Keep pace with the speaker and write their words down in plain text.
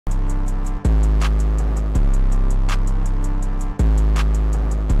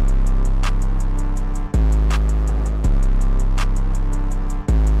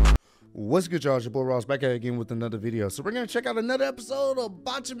What's good, y'all? It's your boy Ross back at it again with another video. So we're gonna check out another episode of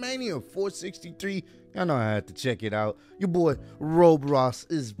Botchamania 463. Y'all know I had to check it out. Your boy Rob Ross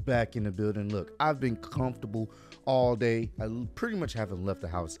is back in the building. Look, I've been comfortable all day. I pretty much haven't left the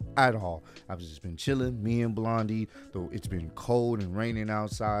house at all. I've just been chilling, me and Blondie, though it's been cold and raining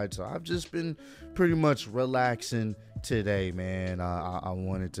outside. So I've just been pretty much relaxing today, man. I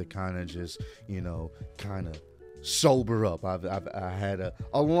wanted to kind of just, sober up. I had a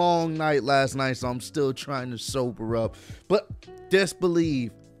long night last night, so I'm still trying to sober up. But just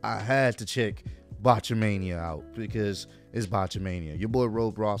believe I had to check Botchamania out because it's Botchamania. Your boy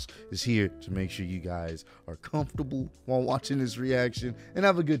Rob Ross is here to make sure you guys are comfortable while watching this reaction and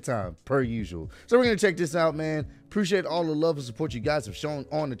have a good time, per usual. So we're going to check this out, man. Appreciate all the love and support you guys have shown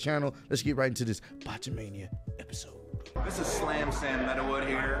on the channel. Let's get right into this Botchamania episode. This is Slam Sam Meadowood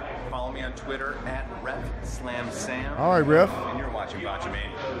here. Follow me on Twitter at RefSlamSam. All right, Ref. And you're watching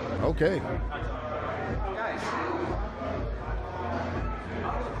Botchamania. Okay. Guys,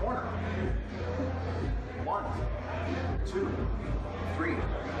 out of the corner. 1, 2, 3,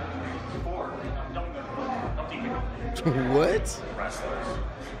 4. What? Wrestlers.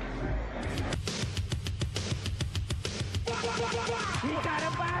 He got a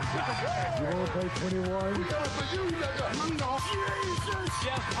bicycle. You want to play 21?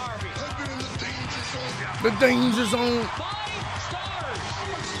 Jeff Harvey. The danger zone. 5 stars.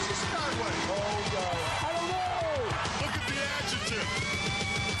 I don't know. Look at the adjective.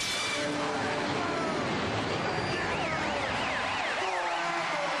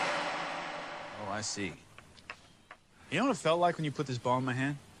 Oh, I see. You know what it felt like when you put this ball in my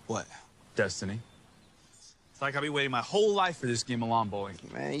hand? What? Destiny. It's like I've been waiting my whole life for this game of lawn bowling.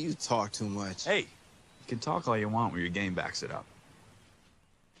 Man, you talk too much. Hey, you can talk all you want when your game backs it up.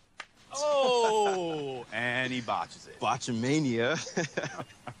 Oh, and he botches it. Botchamania.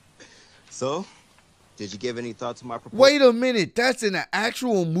 So, did you give any thought to my proposal? Wait a minute. That's in an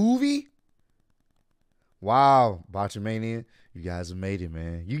actual movie? Wow, Botchamania. You guys have made it,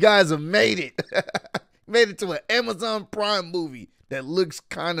 man. You guys have made it. Made it to an Amazon Prime movie that looks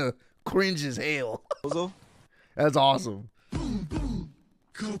kind of cringe as hell. That's awesome. Boom, boom.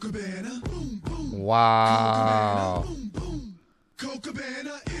 Cocabana. Boom, boom. Wow. Boom, boom.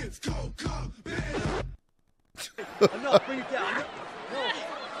 Cocabana. It's Cocabana. Enough, bring it down.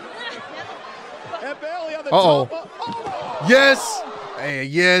 And Bailey on the Uh-oh. top. Oh. Yes. Hey,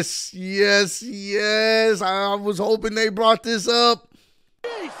 yes, yes, yes. I was hoping they brought this up.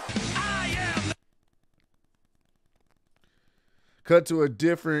 Cut to a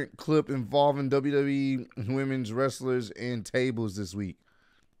different clip involving WWE women's wrestlers and tables this week.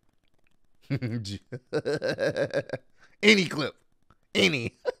 Any clip.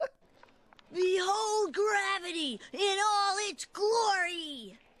 Any. Behold gravity in all its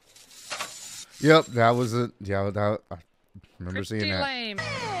glory. Yep, that was it. Yeah, that, I remember seeing that. Lame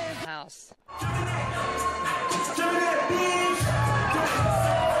house.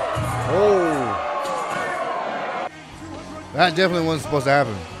 Oh. That definitely wasn't supposed to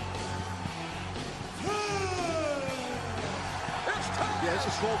happen. Yeah, this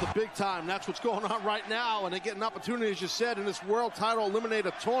is rolled the big time. That's what's going on right now. And they get an opportunity, as you said, in this World Title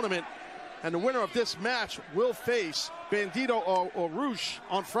Eliminator Tournament. And the winner of this match will face Bandito or Roosh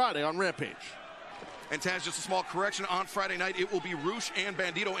on Friday on Rampage. And Taz, just a small correction, on Friday night, it will be Roosh and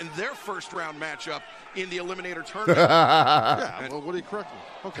Bandito in their first round matchup in the Eliminator Tournament. Yeah, well, what are you correcting?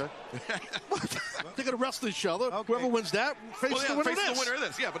 Okay. They're going to wrestle each other. Okay. Whoever wins that faces the winner of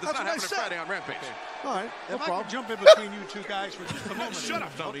this. Yeah, but it's not happening Friday on Rampage. Okay. All right, no if problem. I could jump in between you two guys for just a moment. Shut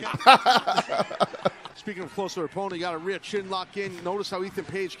up, Tony. Speaking of closer opponent, you got a rear chin lock in. Notice how Ethan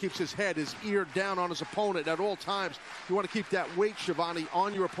Page keeps his head, his ear down on his opponent at all times. You want to keep that weight, Shivani,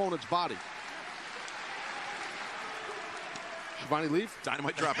 on your opponent's body. Shivani, leave.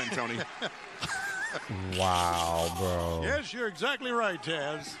 Dynamite drop in, Tony. Wow, bro. Yes, you're exactly right,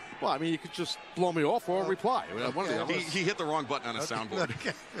 Taz. Well, I mean, you could just blow me off or reply. One of the other. He hit the wrong button on his soundboard.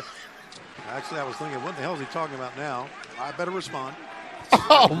 Actually, I was thinking, what the hell is he talking about now? I better respond.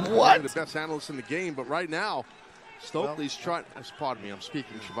 Oh, what? The best analyst in the game, but right now, Stokely's trying. Pardon me, I'm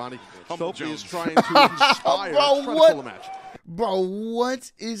speaking, Shivani. Stokely is trying to inspire. Bro, what? Match. Bro,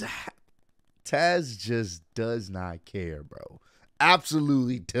 what is... Taz just does not care, bro.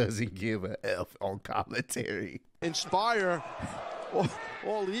 Absolutely doesn't give a F on commentary. Inspire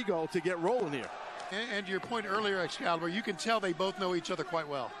all ego to get rolling here. And to your point earlier, Excalibur, you can tell they both know each other quite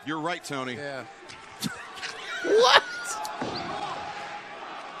well. You're right, Tony. Yeah. What?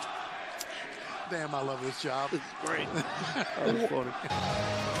 Damn, I love this job. It's great.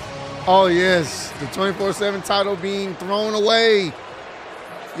 Oh, yes. The 24/7 title being thrown away.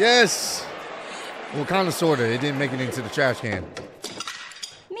 Yes. Well, kind of, sort of. It didn't make it into the trash can.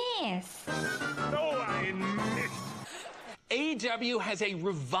 Miss. AEW has a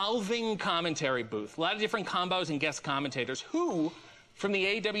revolving commentary booth. A lot of different combos and guest commentators. Who from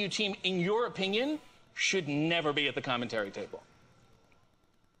the AEW team, in your opinion, should never be at the commentary table?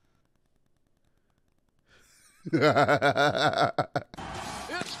 It's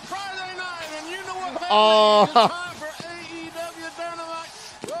Friday night, and you know what that means. It's time for AEW Dynamite.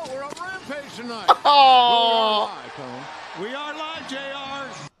 Well, we're on Rampage tonight. We are live,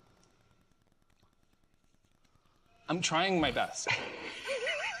 JR. I'm trying my best.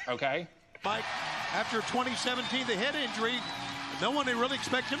 Okay? Mike, after 2017, the head injury, no one really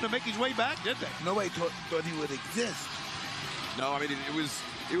expected him to make his way back, did they? Nobody thought he would exist. No, I mean,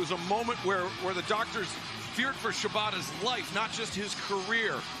 it was a moment where the doctors feared for Shibata's life, not just his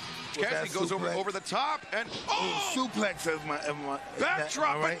career. Cassidy goes over the top and suplex of my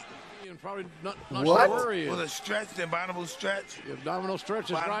backdrop. Right? And probably not What? sure where he is. With a stretch, the abdominal stretch. The abdominal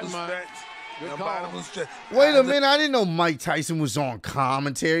stretch is Abdominal right, Mike. stretch. Good The call. abdominal stretch. Wait a minute. I didn't know Mike Tyson was on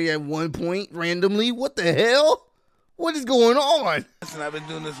commentary at one point randomly. What the hell? What is going on? Listen, I've been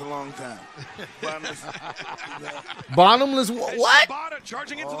doing this a long time. Bottomless what? Shibata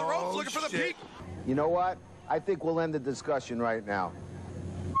charging into the ropes, looking for the peak. You know what? I think we'll end the discussion right now.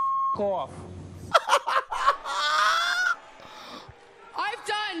 Off. I've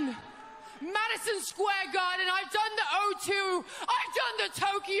done Madison Square Garden, I've done the O2, I've done the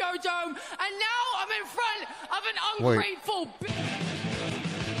Tokyo Dome, and now I'm in front of an ungrateful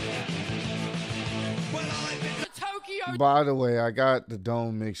Tokyo. By the way, I got the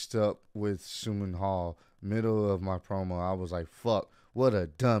dome mixed up with Suman Hall. Middle of my promo, I was like, fuck, what a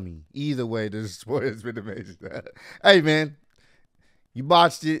dummy. Either way, this sport has been amazing. Hey, man, you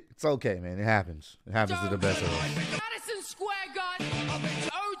botched it. It's okay, man. It happens. It happens to the best of us. Madison Square Garden,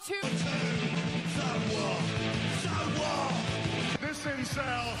 O2. This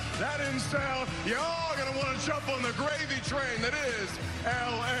incel, that incel, you're all gonna want to jump on the gravy train that is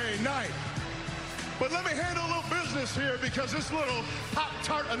LA Night. But let me handle a little business here because this little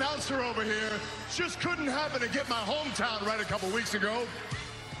Pop-Tart announcer over here just couldn't happen to get my hometown right a couple weeks ago.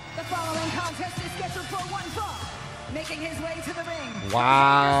 The following contest is scheduled for one fall. Making his way to the ring.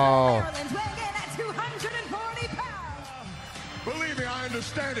 Wow. Maryland, weighing in at 240 pounds. Believe me, I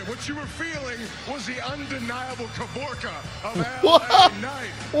understand it. What you were feeling was the undeniable Kavorka of What? LA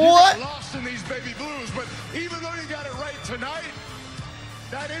Night. What? You got lost in these baby blues, but even though you got it right tonight,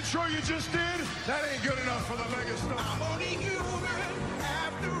 that intro you just did, that ain't good enough for the megastar. I'm only human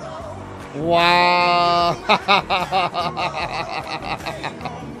after all. Wow.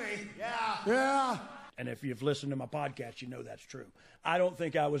 Yeah. And if you've listened to my podcast, you know that's true. I don't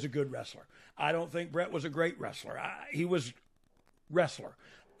think I was a good wrestler. I don't think Brett was a great wrestler. He was wrestler.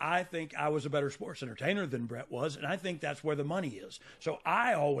 I think I was a better sports entertainer than Brett was, and I think that's where the money is. So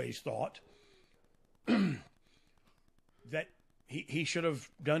I always thought that he should have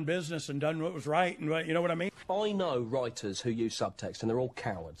done business and done what was right, and you know what I mean? I know writers who use subtext, and they're all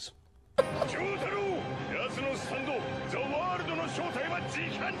cowards.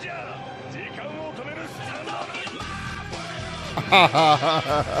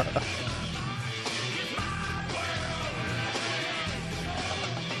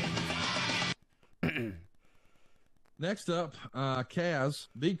 Next up, Kaz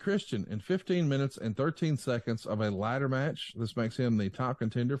beat Christian in 15 minutes and 13 seconds of a ladder match. This makes him the top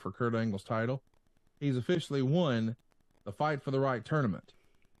contender for Kurt Angle's title. He's officially won the Fight for the Right tournament.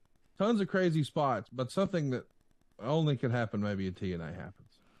 Tons of crazy spots, but something that only could happen maybe in TNA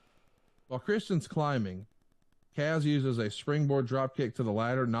happens. While Christian's climbing, Kaz uses a springboard dropkick to the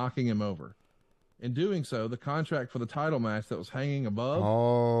ladder, knocking him over. In doing so, the contract for the title match that was hanging above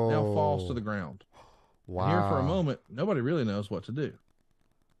now falls to the ground. Wow. And here for a moment, nobody really knows what to do.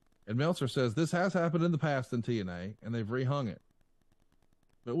 And Meltzer says this has happened in the past in TNA, and they've rehung it.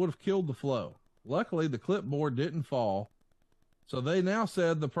 But it would have killed the flow. Luckily, the clipboard didn't fall, so they now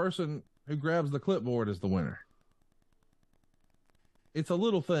said the person who grabs the clipboard is the winner. It's a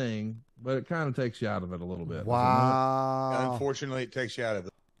little thing, but it kind of takes you out of it a little bit. Wow. Unfortunately, it takes you out of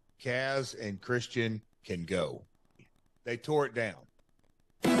it. Kaz and Christian can go. They tore it down.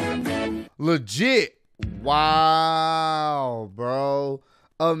 Legit. Wow, bro.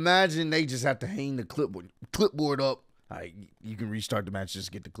 Imagine they just have to hang the clipboard up. All right, you can restart the match,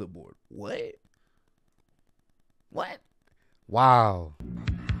 just get the clipboard. What? Wow.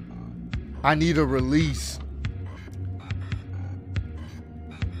 I need a release.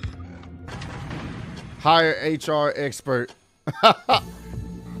 Hire HR expert.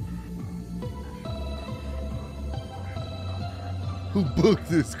 Who booked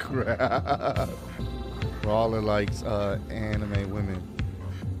this crap? Brawler likes anime women.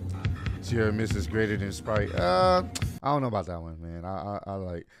 Sierra Mist is greater than Sprite. I don't know about that one, man.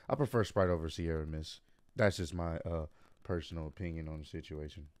 I prefer Sprite over Sierra Mist. That's just my personal opinion on the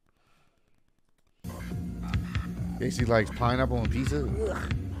situation. Casey likes pineapple on pizza.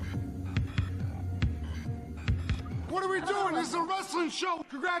 Ugh. What are we doing? This is a wrestling show.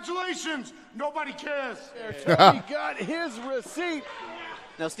 Congratulations. Nobody cares. Tony got his receipt.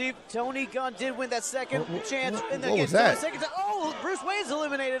 Now, Steve, Tony Gunn did win that second chance. What was that? Oh, Bruce Wayne's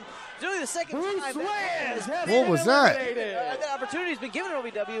eliminated. It's only the second time. What was that? That opportunity has been given to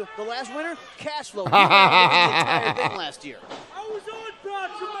OVW. The last winner, cash flow. He won the entire thing last year. I was on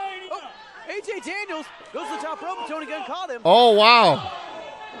Botchamania. Oh, AJ Daniels goes to the top rope, and Tony Gunn caught him. Oh, wow.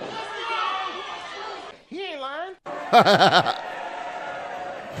 He ain't lying.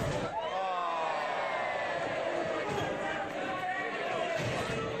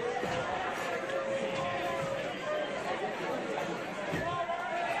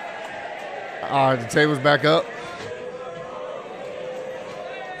 All right, the table's back up.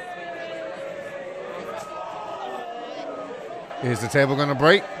 Is the table going to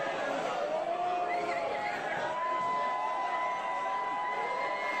break?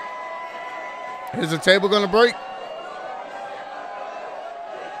 Is the table going to break?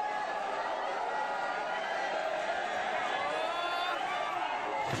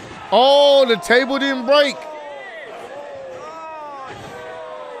 Oh, the table didn't break.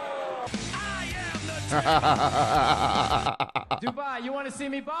 Dubai, you want to see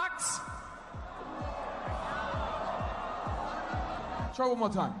me box? Try one more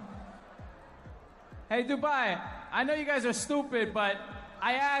time. Hey, Dubai, I know you guys are stupid, but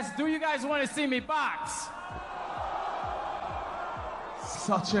I asked, do you guys want to see me box?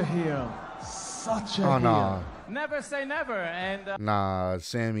 Such a heel. Such a heel. Nah. Never say never. And Nah,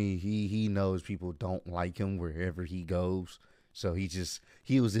 Sammy, he knows people don't like him wherever he goes. So he just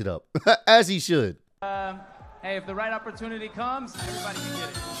heals it up, as he should. Hey, if the right opportunity comes, everybody can get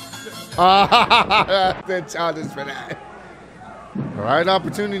it. That's childish for that. The right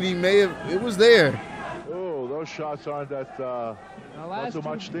opportunity it was there. Oh, those shots aren't that, not so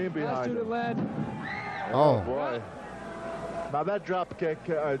much steam behind them. Oh, boy. Now that drop kick,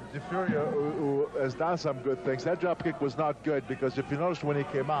 DeFuria, who has done some good things, that drop kick was not good because if you noticed when he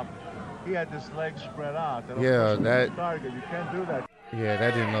came up, he had his legs spread out. And yeah, that. Target, you can't do that. Yeah,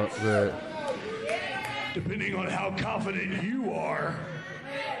 that didn't look good. Depending on how confident you are,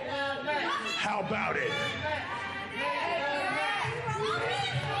 how about it?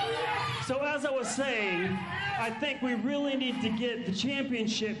 So as I was saying, I think we really need to get the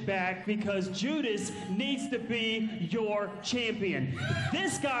championship back because Judas needs to be your champion.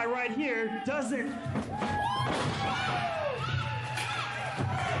 This guy right here doesn't...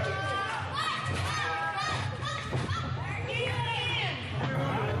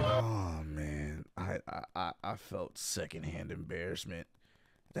 Oh man, I felt secondhand embarrassment.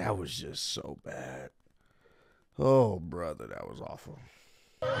 That was just so bad. Oh brother, that was awful.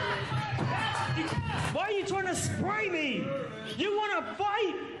 Why are you trying to spray me? You want to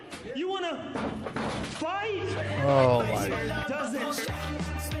fight? You want to fight? Oh my. Doesn't.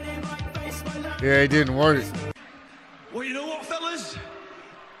 Yeah, it didn't work. Well, you know what, fellas?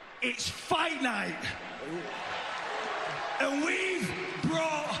 It's fight night. And we've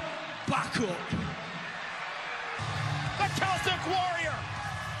brought back up the Celtic Warrior.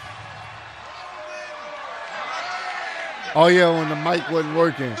 Oh yeah, when the mic wasn't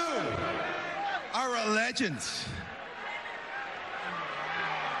working. Are a legend.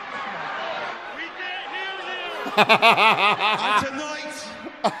 And tonight is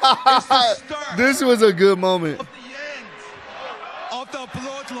the start. This was a good moment. Of the end of the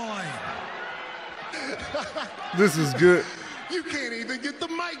bloodline. This is good. You can't even get the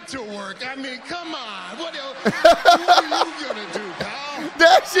mic to work. I mean, come on. What are you gonna do, pal?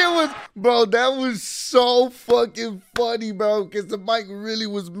 That shit was, bro, that was so fucking funny, bro, because the mic really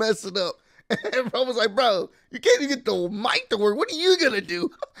was messing up. And bro was like, bro, you can't even get the mic to work. What are you gonna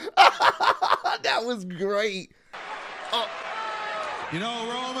do? That was great. You know,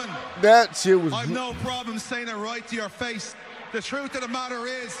 Roman, that shit was I've no problem saying it right to your face. The truth of the matter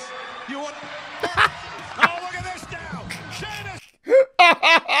is, you want... Oh, look at this now.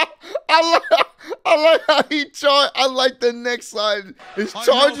 I like how he charged. I like the next slide. It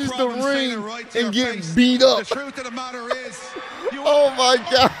charges the ring and get beat up. The truth of the matter is, oh my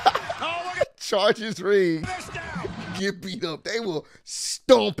god. Charges ring. Get beat up. They were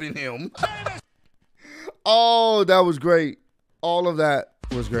stomping him. Oh, that was great. All of that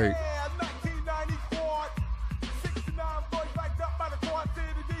was great.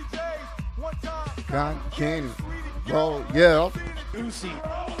 Cotton candy. Oh, yeah. Uzi.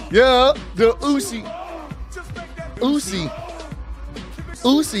 Yeah, the Uzi. Uzi.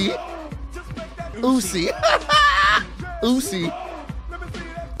 Uzi. Uzi. Uzi.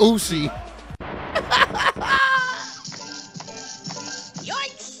 Uzi.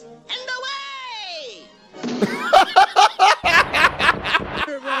 Yikes! And away!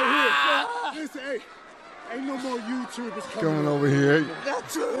 Right here. Listen, hey, ain't no more YouTubers Coming over here.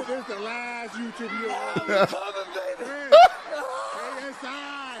 That's true. This is the last YouTube you're coming, baby. Hey, it's I,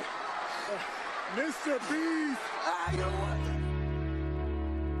 Mr. Beast. I don't want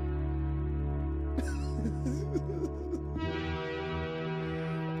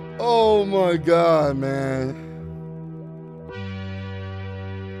Oh my God, man.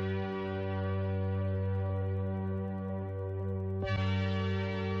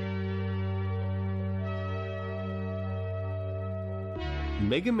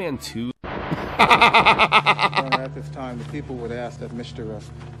 Mega Man 2. At this time, the people would ask that Mr.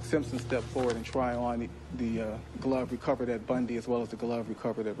 Simpson step forward and try on the glove recovered at Bundy as well as the glove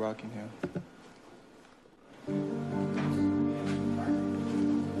recovered at Rockingham.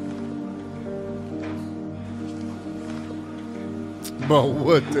 But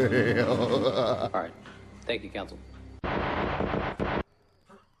what the hell? All right. Thank you, counsel.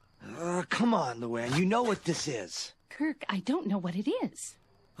 Come on, Luann. You know what this is. Kirk, I don't know what it is.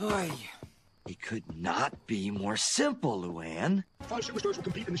 Oy. It could not be more simple, Luann. 5 superstars will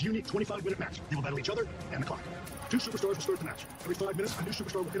compete in this unique 25-minute match. They will battle each other and the clock. 2 superstars will start the match. Every 5 minutes, a new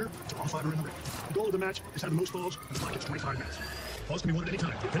superstar will enter until all 5 are in the ring. The goal of the match is to have the most falls, and the clock gets 25 minutes. Falls can be won at any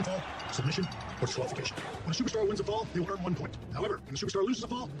time, through pinfall, submission, or disqualification. When a superstar wins a fall, they will earn 1 point. However, when a superstar loses a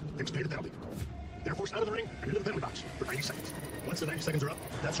fall, they must pay the penalty. They're forced out of the ring and into the penalty box for 90 seconds. Once the 90 seconds are up,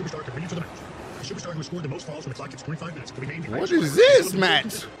 that superstar can re-enter the match. The superstar who has scored the most falls when the clock gets 25 minutes will be named the What Iron is Survivor this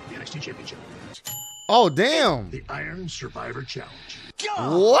match? The NXT Championship. Oh, damn. The Iron Survivor Challenge.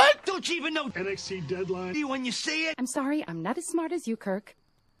 What? Don't you even know NXT Deadline? When you see it? I'm sorry, I'm not as smart as you, Kirk.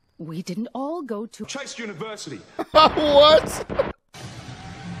 We didn't all go to Chase University. What?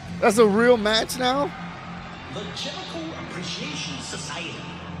 That's a real match now? The Jellicle Appreciation Society.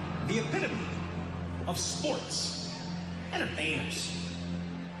 The epitome of sports entertainers.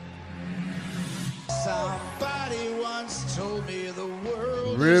 Somebody once told me the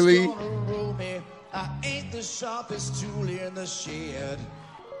world Really? is gonna roll me. I ain't the sharpest tool in the shed.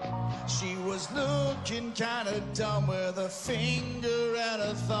 She was looking kinda dumb with a finger and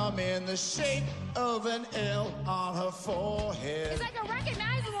a thumb in the shape of an L on her forehead. It's like a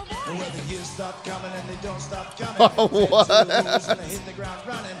recognizable voice. Well, the years stop coming and they don't stop coming. What? And I hit the ground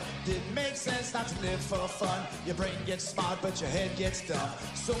running. Didn't make sense not to live for fun. Your brain gets smart, but your head gets dumb.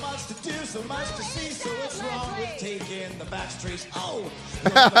 So much to do, so much to see. So what's wrong with taking the back streets? Oh,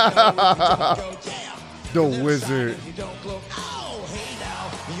 you'll never know if you don't go, yeah. The You'll never wizard. shine if you don't glow. Oh, hey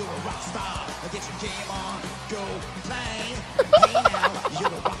now, you're a rock star. Get your game on, go play. Hey now,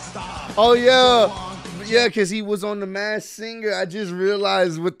 you're a rock star. Oh, yeah. Yeah, because he was on The Masked Singer. I just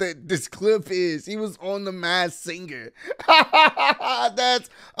realized what this clip is. He was on The Masked Singer. That's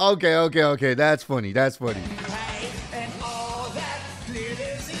okay. That's funny. That's funny. And all that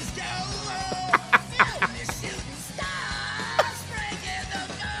glitters is gold. Only shooting stars breaking the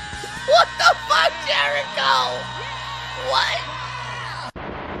moon. What the fuck, Jericho? What?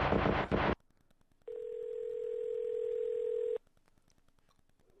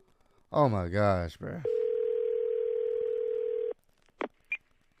 Oh my gosh, bro.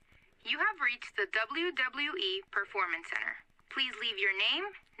 You have reached the WWE Performance Center. Please leave your name,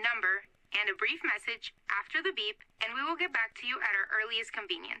 number, and a brief message after the beep, and we will get back to you at our earliest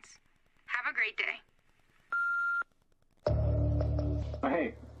convenience. Have a great day.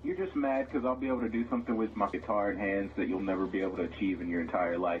 Hey, you're just mad because I'll be able to do something with my guitar in hands that you'll never be able to achieve in your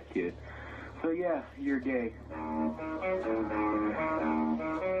entire life, kid. So yeah, you're gay.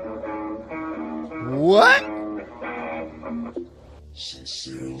 What?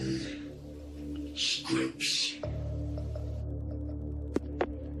 Sincerely, Scripps.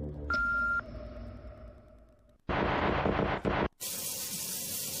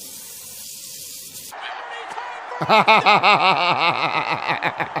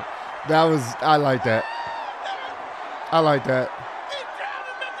 I like that. I like that.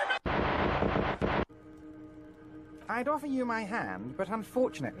 I'd offer you my hand, but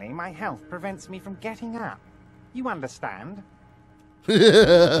unfortunately my health prevents me from getting up. You understand? He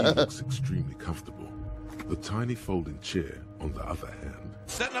looks extremely comfortable. The tiny folding chair, on the other hand.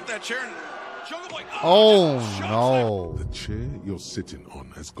 Setting up that chair and Jungle Boy. Oh, no. The chair you're sitting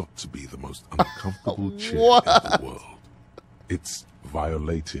on has got to be the most uncomfortable chair What? in the world. It's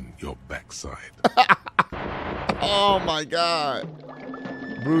violating your backside. Oh my God.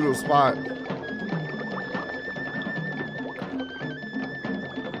 Brutal spot.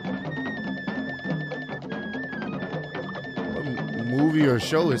 What movie or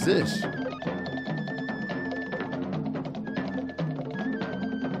show is this?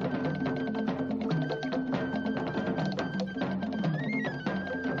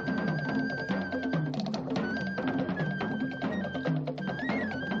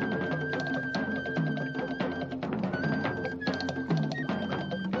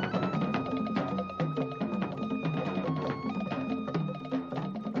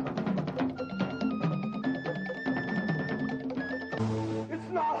 It's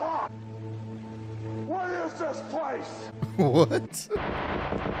not hot. What is this place? What?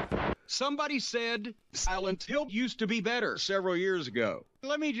 Somebody said Silent Hill used to be better several years ago.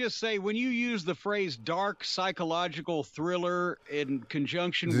 Let me just say, when you use the phrase dark psychological thriller in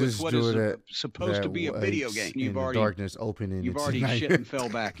conjunction with what is supposed to be a video game, you've already darkness opening. You've already shit and fell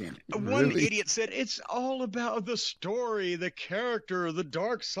back in it. One Really? idiot said it's all about the story, the character, the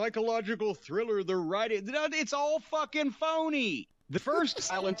dark psychological thriller, the writing. It's all fucking phony. The first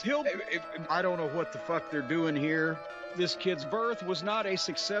Silent Hill, I don't know what the fuck they're doing here. This kid's birth was not a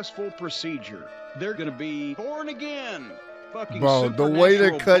successful procedure. They're gonna be born again. Fucking Bro, the way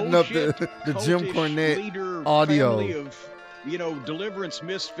they're cutting up bullshit, the Jim cultish Cornette leader, audio family of, you know, deliverance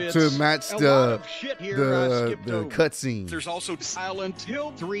misfits. to match A lot the of shit here I skipped over. cutscene. There's also Silent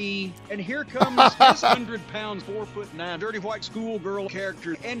Hill 3, and here comes this 100-pound, 4'9", dirty white schoolgirl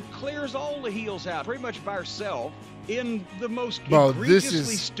character, and clears all the heels out pretty much by herself in the most Bro, this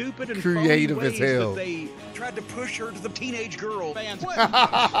egregiously is stupid and creative phony as ways hell. that they tried to push her to the teenage girl fans. What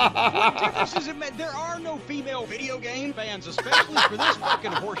difference does it make? There are no female video game fans, especially for this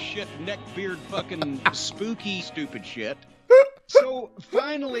fucking horseshit, neckbeard, fucking spooky, stupid shit. So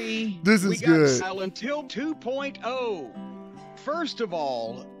finally, This we is got good. Silent Hill 2.0. First of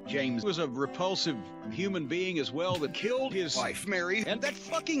all, James was a repulsive human being as well that killed his wife, Mary, and that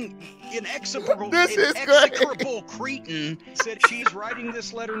fucking inexorable cretin said she's writing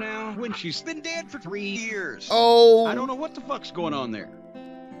this letter now when she's been dead for 3 years. Oh. I don't know what the fuck's going on there.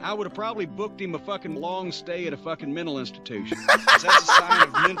 I would have probably booked him a fucking long stay at a fucking mental institution. That's a sign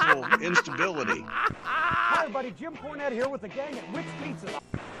of mental instability. Hi, everybody. Jim Cornette here with the gang at Rick's Pizza.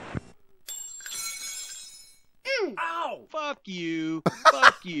 Ow! Fuck you.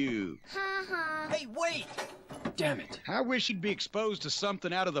 Fuck you. Hey, wait! Damn it. I wish he'd be exposed to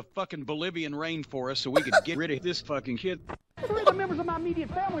something out of the fucking Bolivian rainforest so we could get rid of this fucking kid. 3 of the members of my immediate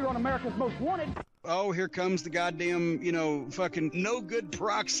family are on America's Most Wanted. Oh, here comes the goddamn, you know, fucking no good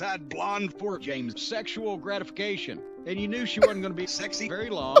peroxide blonde for James. Sexual gratification. And you knew she wasn't going to be sexy very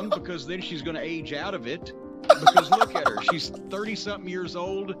long because then she's going to age out of it. Because look at her. She's 30-something years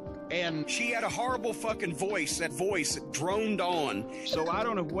old. And she had a horrible fucking voice. That voice droned on. So I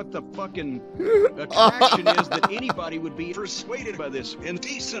don't know what the fucking attraction is that anybody would be persuaded by this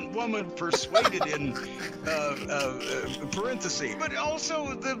indecent woman persuaded in parentheses. But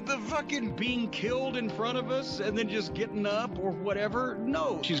also the fucking being killed in front of us and then just getting up or whatever.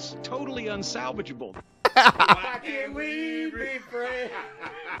 No, she's totally unsalvageable. Why can't we be friends?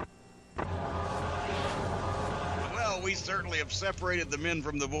 Well, we certainly have separated the men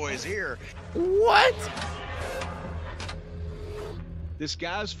from the boys here. What? This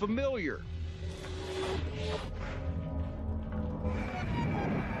guy's familiar.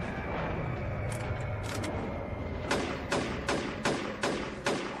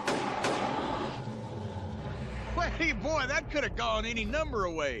 Hey, boy, that could have gone any number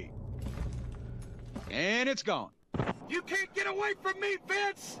of ways. And it's gone. You can't get away from me,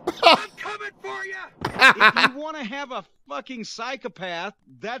 Vince! I'm coming for you! If you want to have a fucking psychopath,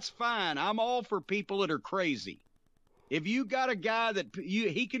 that's fine. I'm all for people that are crazy. If you got a guy that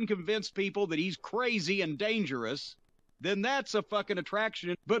he can convince people that he's crazy and dangerous, then that's a fucking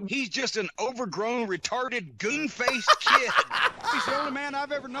attraction. But he's just an overgrown, retarded, goon-faced kid. He's the only man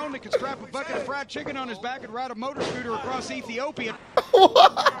I've ever known that could strap a bucket of fried chicken on his back and ride a motor scooter across Ethiopia.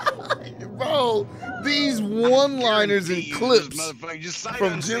 Bro, these one-liners and clips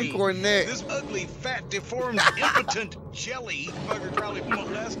from Jim Cornette. This ugly, fat, deformed, impotent jelly bugger probably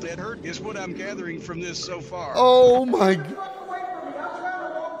molested her is what I'm gathering from this so far. Oh my God.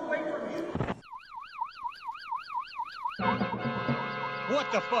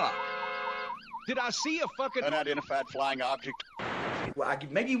 What the fuck? Did I see a fucking unidentified flying object? Well,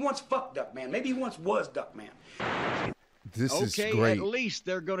 maybe he once fucked Duckman. Maybe he once was Duckman. This is Okay, great. at least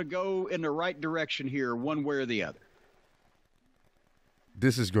they're going to go in the right direction here, one way or the other.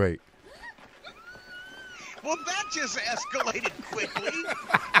 This is great. Well, that just escalated quickly.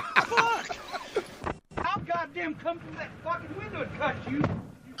 Fuck. I'll goddamn come through that fucking window and cut you.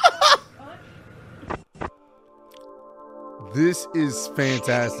 This is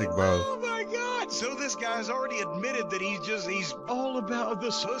fantastic, bro. Oh my God! So this guy's already admitted that he's all about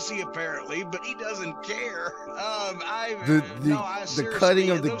the pussy apparently, but he doesn't care. The cutting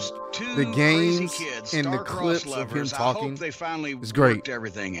of the games kids, and the clips of him talking I hope they finally is great. worked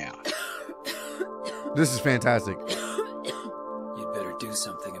everything out. This is fantastic. You'd better do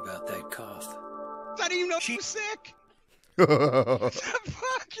something about that cough. I didn't even know she was sick. Fuck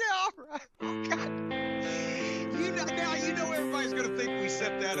yeah, all right. Oh, God. Now you know everybody's gonna think we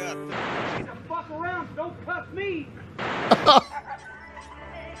set that up. Get the fuck around, don't cuss me.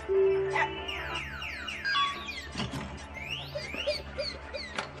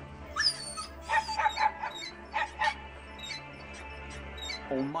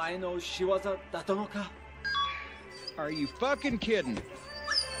 Are you fucking kidding?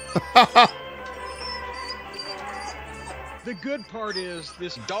 The good part is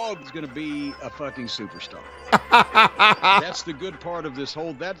this dog's gonna be a fucking superstar. That's the good part of this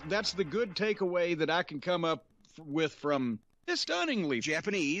whole. That's the good takeaway that I can come up with from this stunningly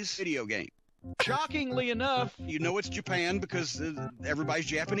Japanese video game. Shockingly enough, you know it's Japan because everybody's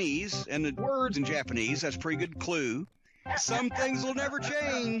Japanese, and the words in Japanese, that's a pretty good clue. Some things will never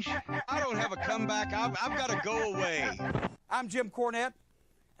change. I don't have a comeback. I've got to go away. I'm Jim Cornette,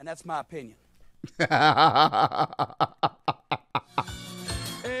 and that's my opinion. Hey,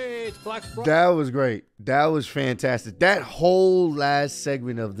 it's Black. That was great. That was fantastic. That whole last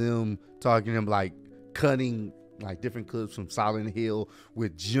segment of them talking, them like cutting like different clips from Silent Hill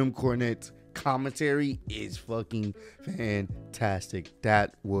with Jim Cornette's commentary is fucking fantastic. I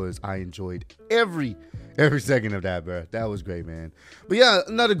enjoyed every second of that, bro. That was great, man. But yeah,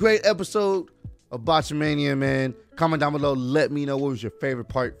 another great episode of Botchamania, man. Comment down below. Let me know what was your favorite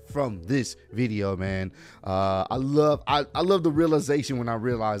part from this video, man. I love the realization when I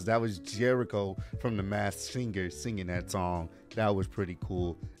realized that was Jericho from The Masked Singer singing that song. That was pretty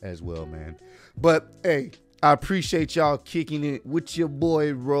cool as well, man. But hey, I appreciate y'all kicking it with your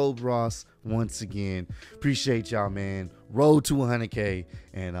boy Rob Ross once again. Appreciate y'all, man. Road to 100K,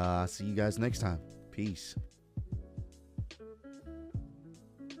 and I'll see you guys next time. Peace.